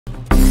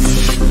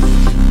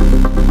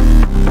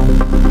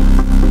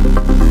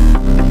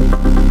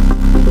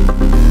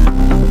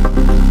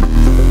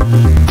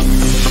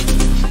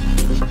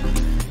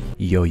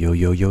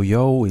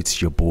Yo,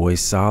 it's your boy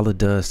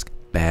Solidusk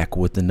back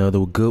with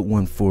another good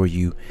one for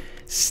you.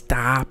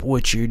 Stop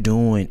what you're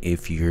doing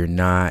if you're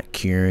not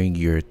curing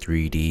your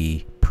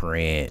 3D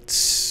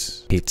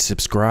prints. Hit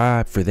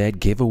subscribe for that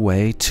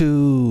giveaway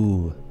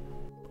too.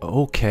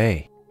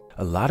 Okay,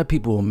 a lot of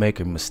people are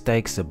making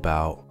mistakes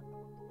about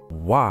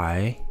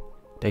why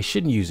they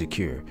shouldn't use a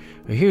cure.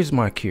 But here's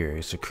my cure.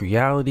 It's a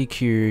Creality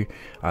cure.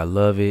 I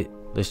love it.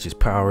 Let's just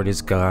power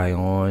this guy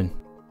on.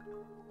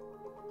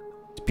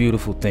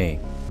 Beautiful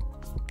thing.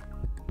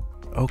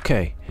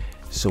 Okay,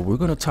 so we're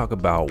going to talk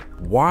about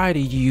why to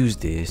use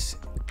this,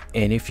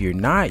 and if you're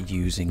not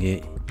using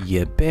it,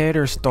 you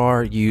better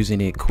start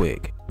using it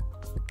quick.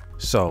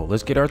 So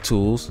let's get our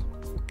tools.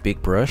 Big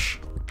brush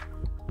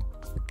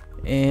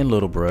and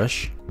little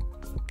brush.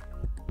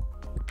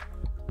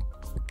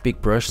 Big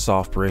brush,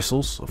 soft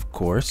bristles, of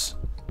course,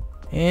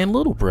 and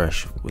little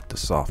brush with the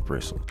soft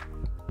bristles.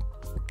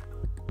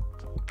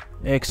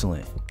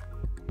 Excellent.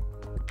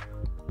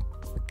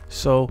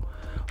 So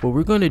what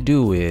we're going to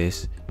do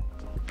is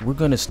we're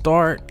going to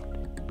start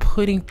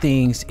putting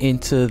things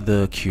into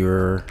the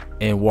cure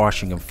and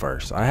washing them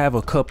first. I have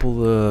a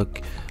couple of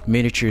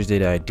miniatures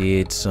that I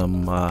did,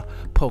 some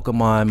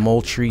Pokemon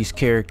Moltres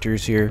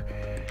characters here,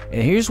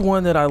 and here's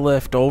one that I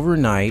left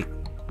overnight,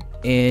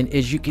 and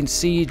as you can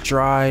see, it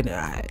dried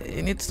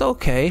and it's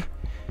okay.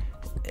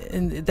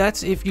 And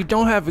that's if you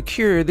don't have a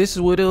cure, this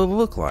is what it'll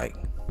look like.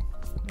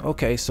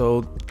 Okay,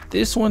 so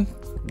this one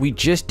we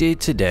just did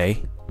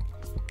today,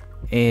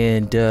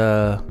 and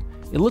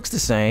it looks the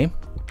same,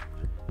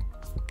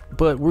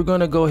 but we're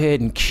gonna go ahead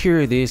and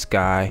cure this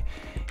guy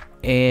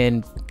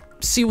and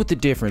see what the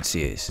difference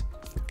is.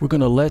 We're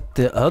gonna let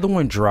the other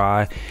one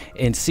dry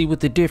and see what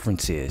the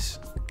difference is.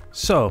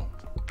 So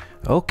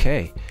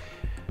okay,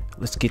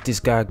 let's get this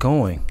guy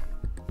going.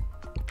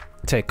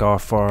 Take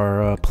off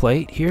our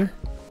plate here.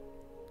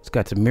 It's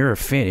got the mirror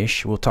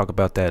finish. We'll talk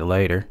about that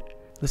later.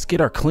 Let's get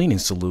our cleaning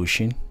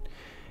solution.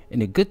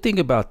 And the good thing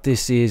about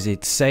this is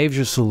it saves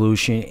your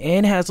solution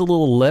and has a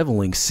little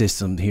leveling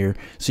system here,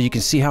 so you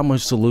can see how much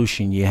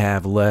solution you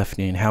have left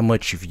and how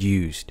much you've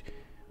used.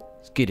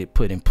 Let's get it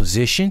put in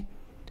position.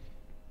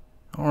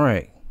 All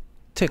right,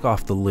 take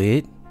off the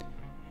lid.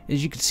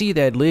 As you can see,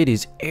 that lid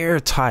is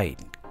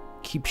airtight.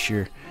 Keeps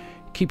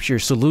your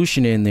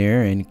solution in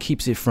there and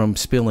keeps it from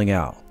spilling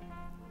out.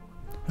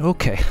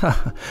 Okay,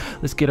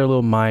 let's get our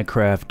little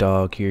Minecraft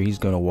dog here. He's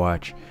gonna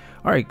watch.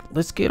 All right,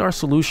 let's get our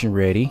solution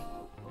ready.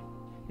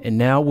 And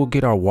now we'll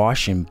get our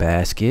washing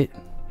basket.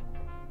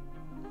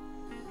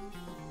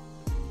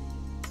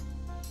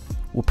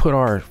 We'll put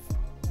our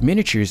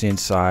miniatures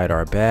inside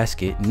our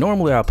basket.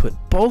 Normally I'll put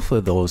both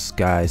of those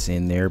guys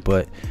in there,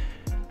 but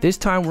this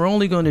time we're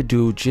only going to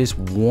do just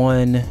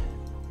one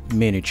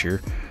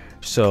miniature.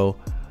 So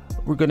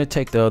we're going to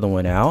take the other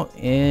one out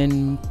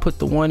and put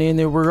the one in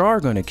there we are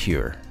going to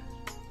cure.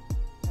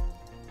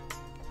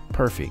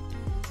 Perfect.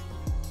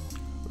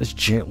 Let's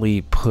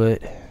gently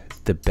put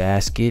the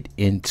basket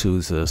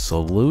into the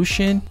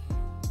solution.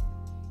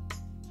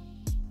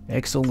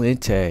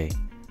 Excellente.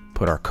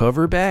 Put our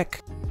cover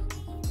back.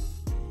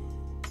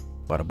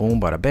 Bada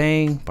boom, bada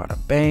bang,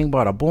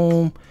 bada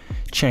boom.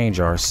 Change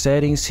our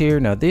settings here.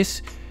 Now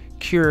this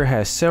cure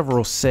has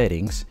several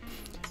settings,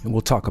 and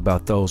we'll talk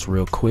about those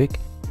real quick.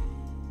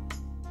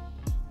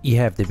 You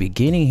have the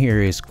beginning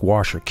here is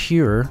wash or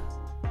cure,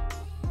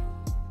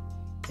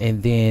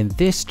 and then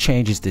this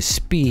changes the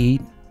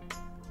speed.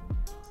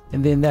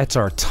 And then that's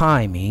our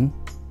timing.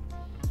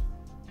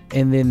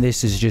 And then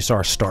this is just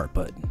our start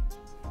button.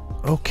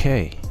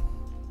 Okay.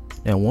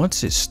 Now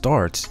once it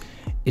starts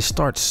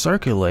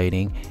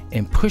circulating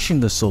and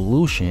pushing the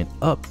solution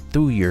up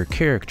through your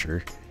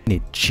character. And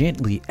it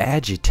gently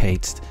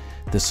agitates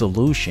the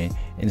solution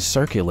and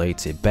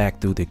circulates it back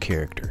through the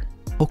character.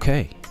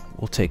 Okay,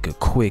 we'll take a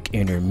quick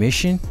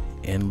intermission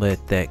and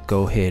let that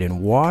go ahead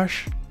and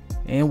wash.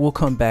 And we'll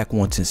come back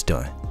once it's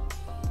done.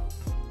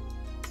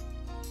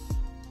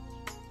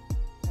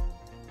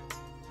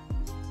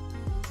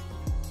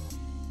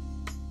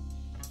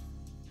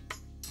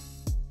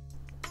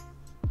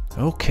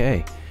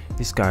 Okay,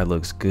 this guy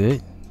looks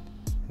good,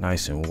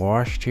 nice and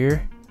washed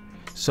here.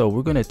 So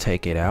we're going to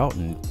take it out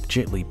and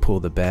gently pull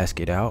the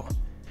basket out.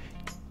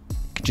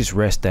 Just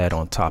rest that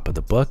on top of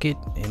the bucket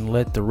and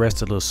let the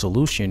rest of the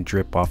solution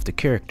drip off the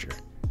character.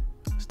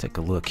 Let's take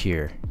a look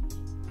here.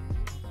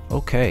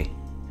 Okay,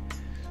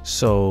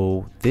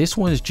 so this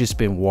one has just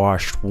been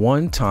washed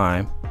one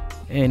time,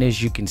 and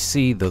as you can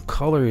see, the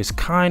color is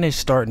kind of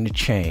starting to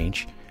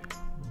change,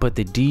 but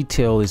the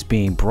detail is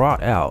being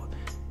brought out.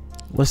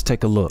 Let's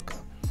take a look.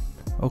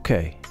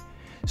 Okay,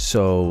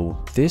 so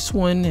this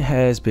one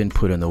has been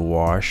put in the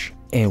wash,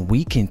 and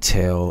we can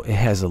tell it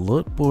has a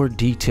little more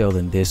detail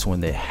than this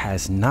one that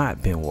has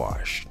not been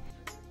washed.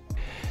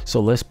 So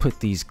let's put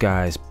these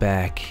guys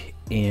back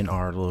in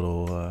our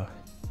little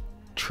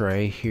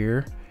tray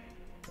here,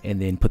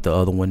 and then put the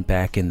other one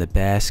back in the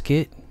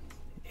basket,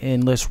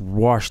 and let's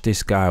wash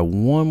this guy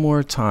one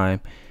more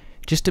time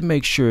just to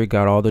make sure it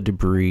got all the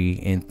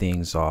debris and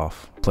things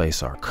off.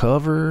 Place our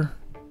cover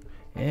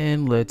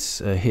and let's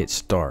hit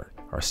start.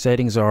 Our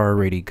settings are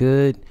already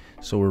good,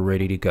 so we're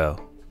ready to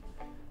go.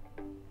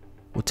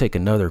 We'll take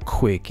another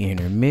quick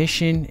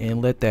intermission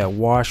and let that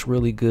wash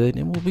really good,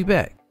 and we'll be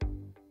back.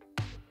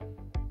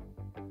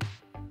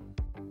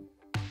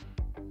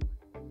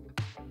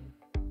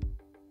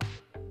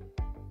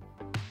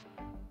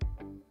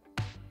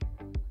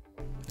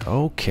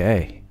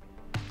 Okay,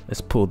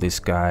 let's pull this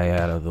guy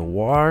out of the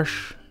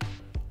wash,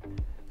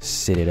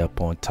 sit it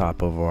up on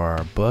top of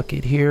our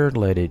bucket here,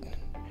 let it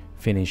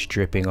finish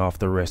dripping off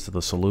the rest of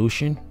the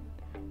solution.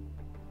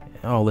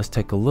 Oh, let's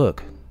take a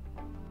look.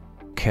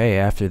 Okay,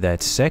 after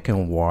that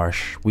second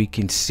wash, we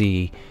can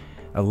see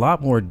a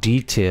lot more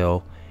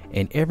detail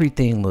and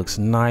everything looks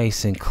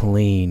nice and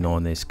clean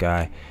on this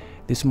guy.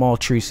 This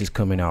Maltese is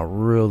coming out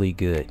really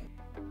good.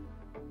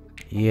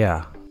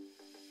 Yeah.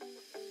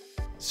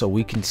 So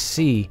we can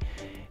see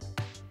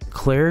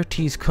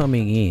clarity's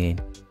coming in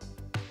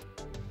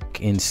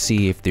and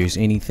see if there's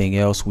anything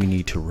else we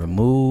need to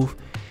remove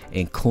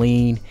and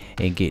clean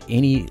and get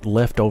any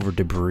leftover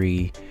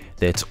debris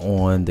that's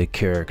on the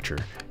character.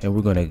 And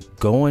we're going to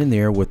go in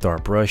there with our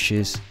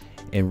brushes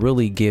and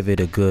really give it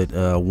a good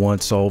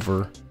once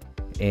over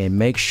and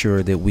make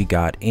sure that we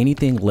got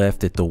anything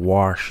left that the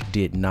wash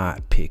did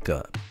not pick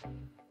up.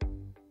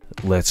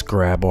 Let's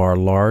grab our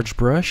large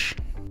brush.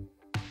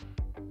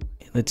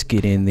 Let's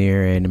get in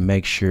there and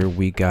make sure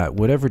we got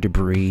whatever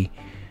debris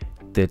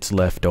that's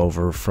left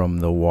over from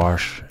the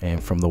wash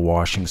and from the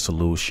washing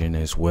solution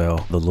as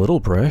well. The little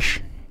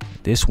brush,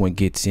 this one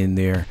gets in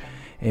there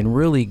and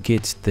really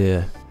gets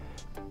the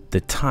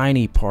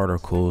tiny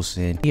particles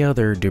and any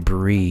other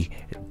debris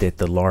that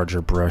the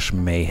larger brush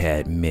may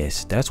have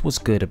missed. That's what's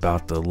good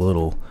about the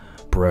little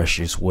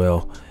brush as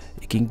well.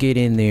 It can get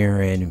in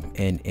there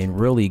and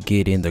really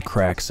get in the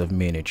cracks of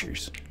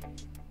miniatures.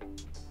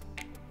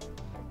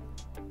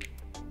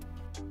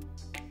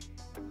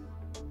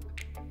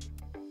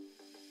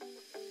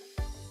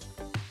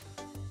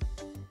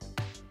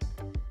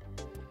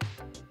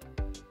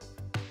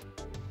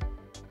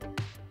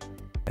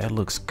 That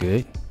looks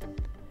good.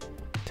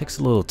 Takes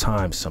a little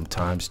time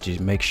sometimes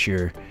to make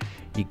sure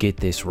you get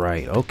this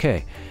right.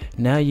 Okay,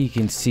 now you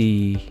can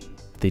see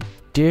the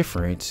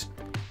difference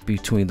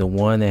between the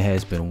one that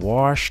has been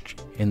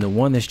washed and the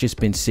one that's just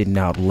been sitting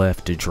out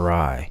left to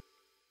dry.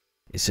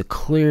 It's a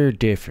clear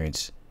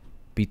difference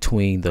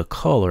between the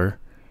color,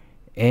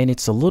 and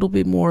it's a little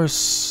bit more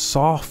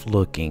soft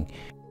looking.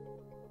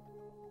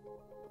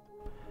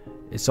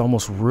 It's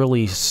almost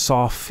really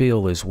soft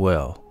feel as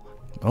well.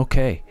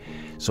 Okay,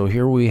 so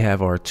here we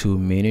have our two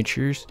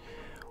miniatures,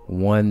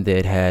 one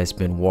that has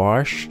been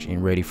washed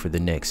and ready for the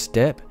next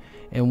step,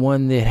 and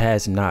one that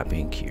has not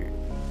been cured.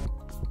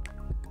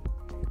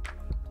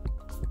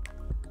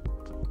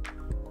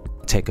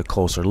 Take a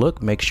closer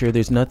look, make sure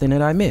there's nothing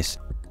that I missed.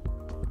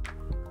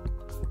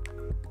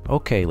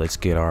 Okay, let's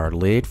get our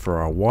lid for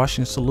our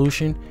washing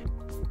solution.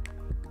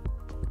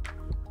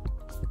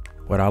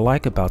 What I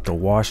like about the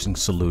washing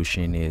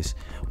solution is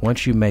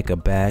once you make a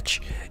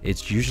batch,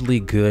 it's usually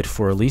good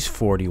for at least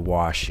 40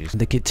 washes.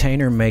 The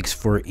container makes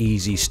for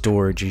easy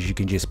storage as you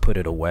can just put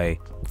it away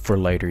for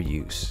later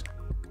use.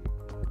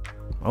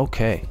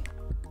 Okay.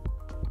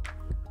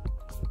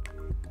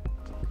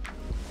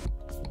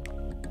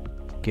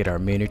 Get our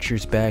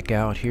miniatures back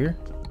out here.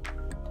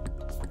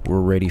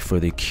 We're ready for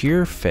the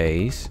cure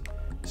phase.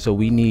 So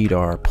we need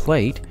our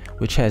plate,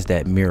 which has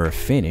that mirror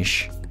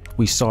finish.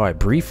 We saw it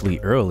briefly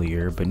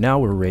earlier, but now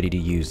we're ready to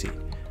use it.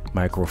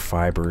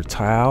 Microfiber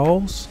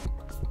towels.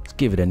 Let's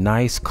give it a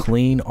nice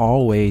clean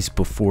always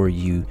before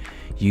you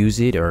use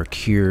it or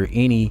cure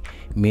any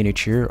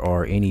miniature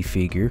or any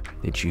figure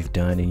that you've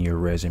done in your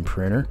resin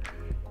printer.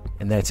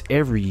 And that's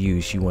every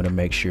use, you want to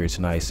make sure it's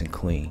nice and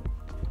clean.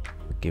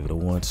 Give it a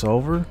once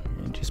over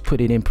and just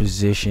put it in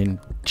position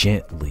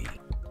gently.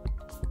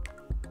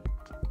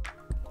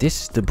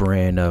 This is the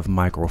brand of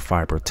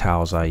microfiber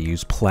towels I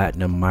use,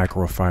 Platinum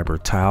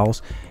Microfiber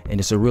Towels, and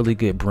it's a really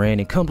good brand.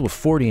 It comes with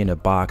 40 in a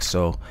box,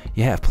 so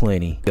you have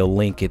plenty. They'll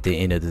link at the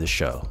end of the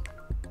show.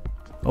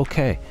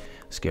 Okay,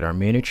 let's get our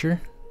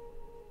miniature.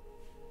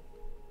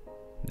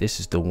 This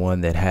is the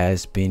one that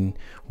has been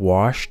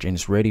washed and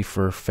is ready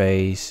for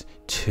phase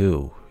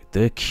 2,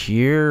 the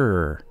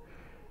cure.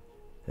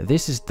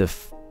 This is the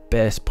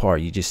best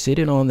part. You just sit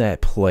it on that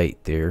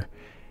plate there.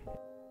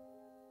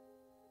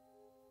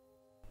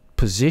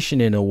 Position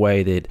in a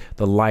way that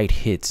the light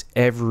hits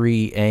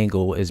every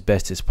angle as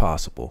best as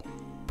possible.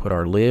 Put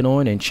our lid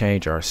on and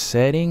change our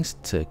settings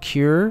to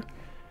cure.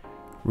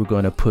 We're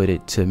going to put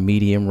it to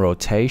medium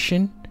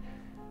rotation,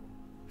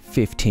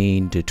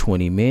 15 to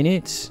 20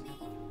 minutes,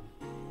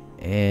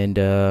 and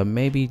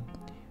maybe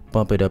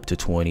bump it up to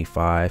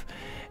 25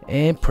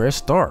 and press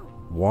start.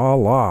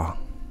 Voila.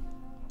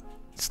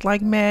 It's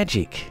like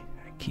magic.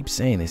 I keep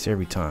saying this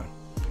every time.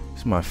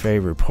 It's my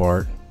favorite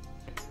part.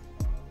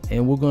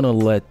 And we're gonna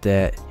let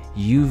that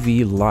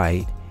UV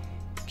light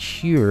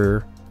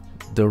cure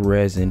the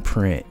resin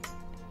print.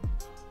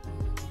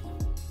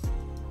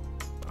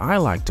 I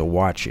like to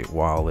watch it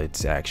while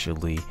it's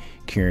actually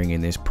curing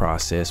in this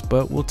process,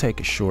 but we'll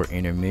take a short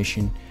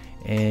intermission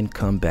and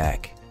come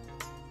back.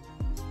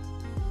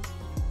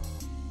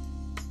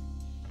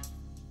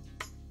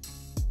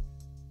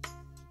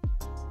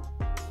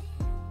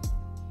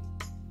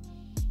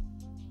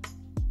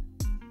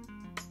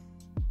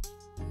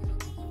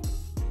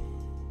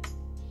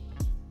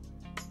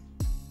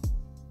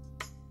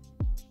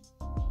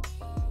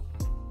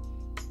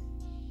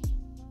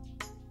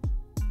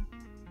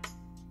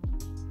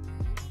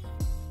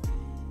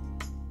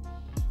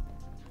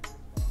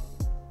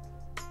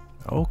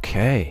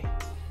 Okay,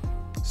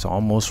 it's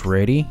almost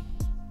ready.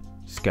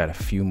 Just got a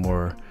few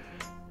more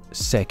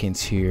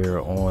seconds here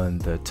on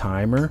the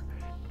timer.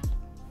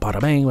 Bada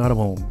bang, bada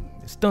boom,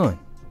 it's done.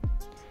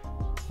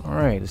 All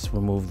right, let's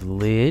remove the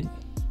lid.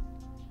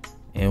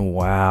 And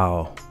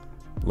wow,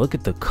 look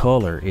at the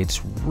color.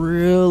 It's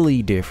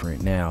really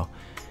different now.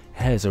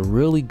 It has a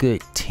really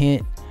good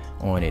tint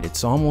on it.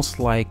 It's almost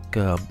like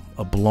a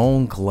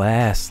blown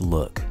glass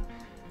look.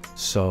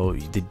 So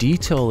the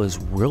detail is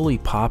really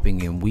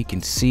popping, and we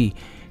can see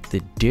the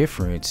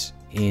difference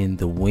in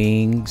the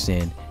wings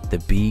and the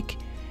beak,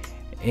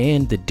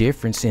 and the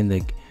difference in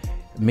the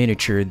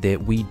miniature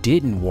that we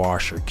didn't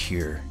wash or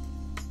cure.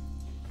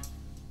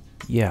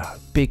 Yeah,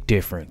 big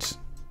difference.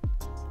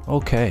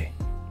 Okay,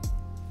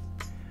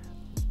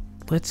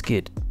 let's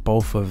get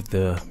both of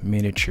the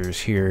miniatures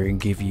here and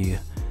give you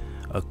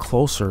a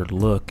closer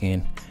look,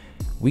 and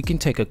we can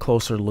take a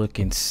closer look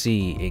and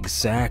see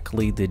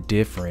exactly the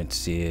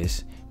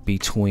differences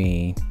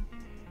between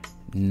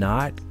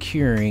not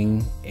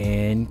curing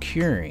and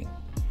curing.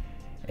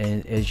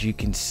 And as you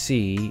can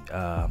see,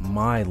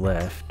 my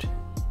left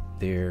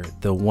there,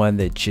 the one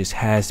that just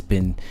has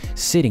been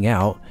sitting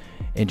out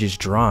and just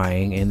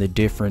drying, and the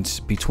difference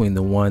between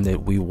the one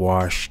that we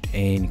washed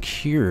and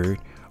cured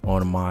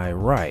on my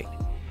right.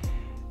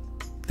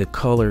 The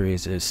color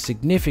is a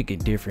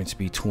significant difference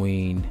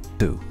between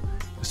two.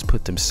 Let's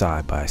put them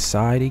side by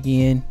side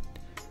again,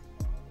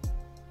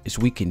 as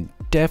we can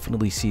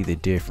definitely see the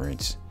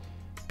difference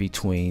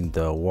between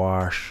the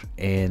wash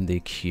and the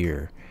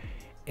cure.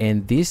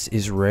 And this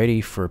is ready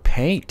for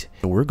paint.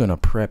 We're gonna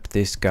prep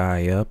this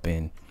guy up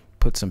and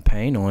put some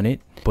paint on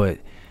it. But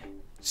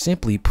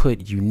simply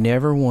put, you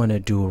never want to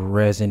do a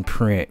resin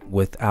print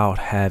without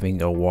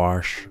having a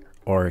wash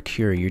or a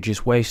cure. You're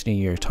just wasting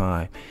your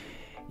time.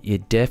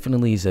 It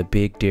definitely is a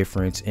big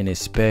difference, and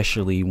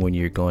especially when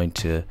you're going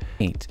to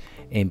paint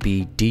and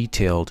be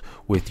detailed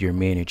with your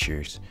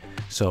miniatures.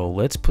 So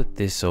let's put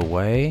this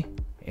away,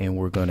 and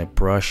we're going to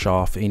brush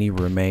off any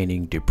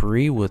remaining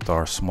debris with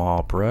our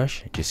small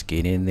brush. Just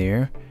get in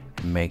there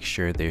and make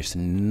sure there's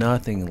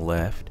nothing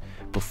left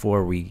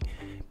before we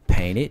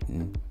paint it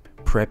and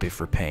prep it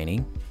for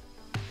painting.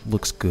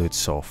 Looks good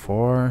so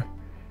far.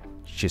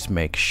 Just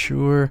make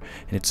sure,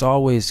 and it's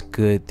always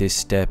good, this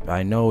step.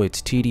 I know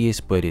it's tedious,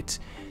 but it's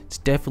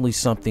definitely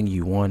something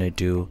you want to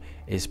do,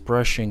 is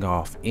brushing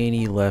off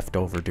any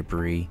leftover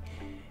debris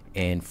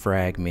and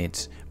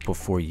fragments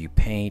before you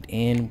paint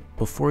and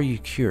before you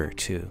cure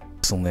too.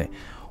 Excellent.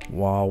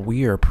 While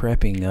we are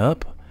prepping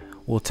up,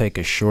 we'll take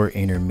a short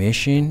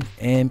intermission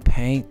and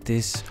paint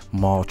this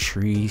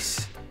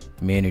Maltese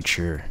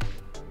miniature.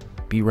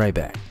 Be right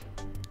back.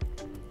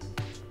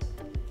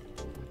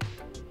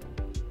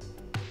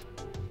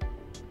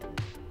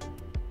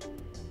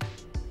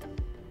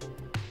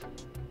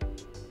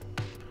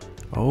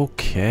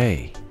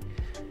 Okay,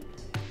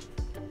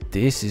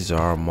 this is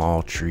our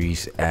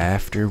Maltese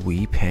after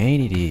we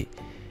painted it.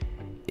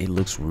 It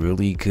looks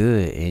really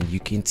good, and you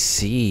can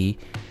see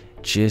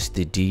just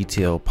the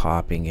detail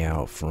popping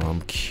out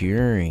from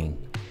curing.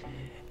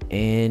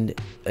 And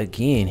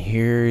again,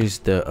 here's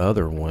the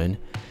other one,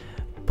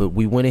 but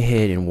we went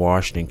ahead and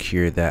washed and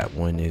cured that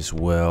one as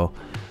well,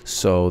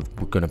 so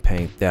we're gonna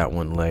paint that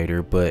one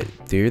later. But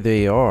there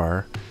they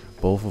are,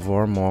 both of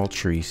our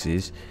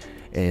Malteses.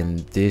 And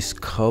this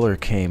color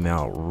came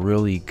out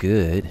really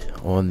good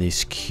on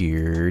this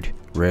cured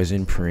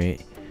resin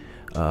print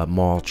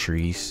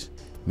Maltese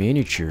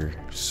miniature.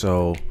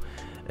 So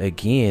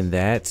again,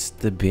 that's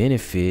the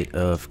benefit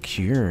of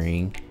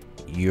curing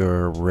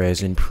your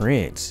resin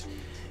prints.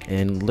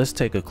 And let's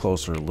take a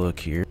closer look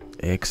here.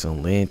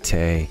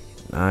 Excelente,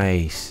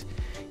 nice.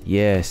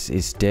 Yes,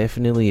 it's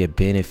definitely a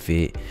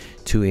benefit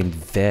to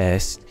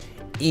invest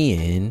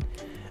in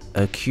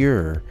a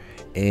cure.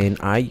 And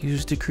I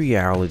use the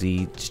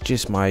Creality. It's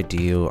just my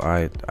deal.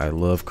 I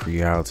love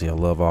Creality. I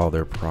love all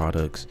their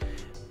products.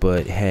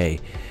 But hey,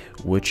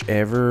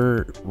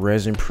 whichever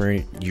resin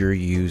print you're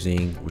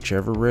using,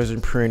 whichever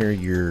resin printer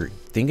you're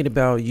thinking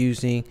about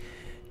using,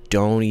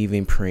 don't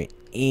even print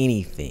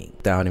anything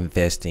without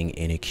investing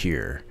in a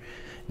cure.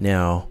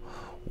 Now,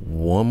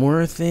 one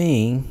more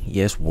thing.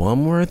 Yes,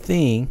 one more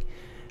thing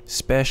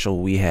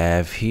special we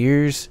have.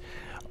 Here's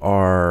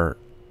our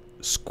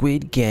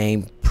Squid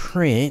Game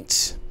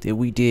print that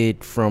we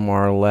did from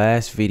our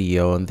last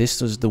video, and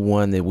this was the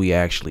one that we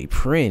actually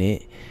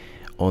printed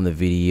on the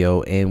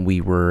video, and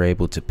we were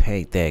able to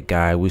paint that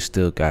guy. We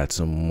still got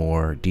some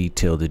more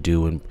detail to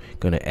do, and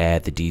gonna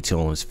add the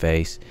detail on his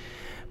face,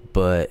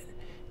 but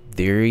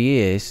there he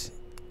is,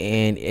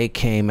 and it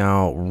came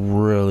out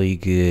really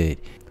good.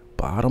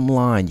 Bottom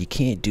line, you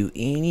can't do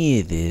any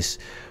of this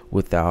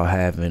without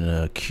having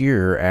a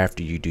cure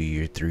after you do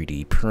your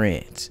 3D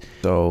prints.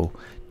 So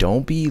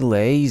don't be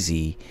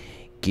lazy.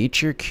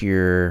 Get your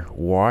cure,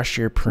 wash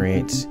your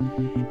prints,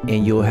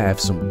 and you'll have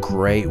some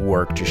great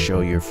work to show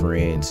your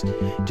friends,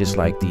 just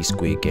like these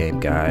Squid Game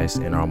guys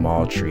and our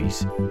mall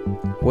trees.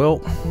 Well,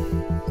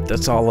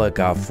 that's all I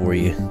got for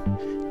you.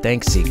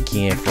 Thanks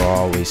again for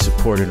always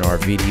supporting our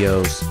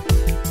videos.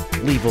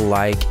 Leave a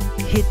like,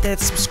 hit that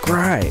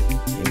subscribe,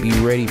 and be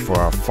ready for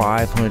our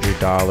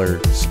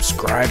 $500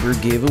 subscriber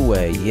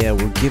giveaway. Yeah,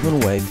 we're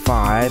giving away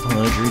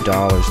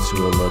 $500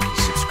 to a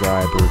lucky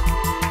subscriber.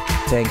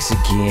 Thanks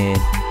again.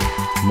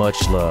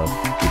 Much love,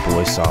 your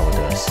boy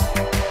Solidus.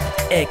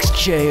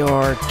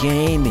 XJR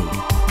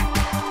Gaming.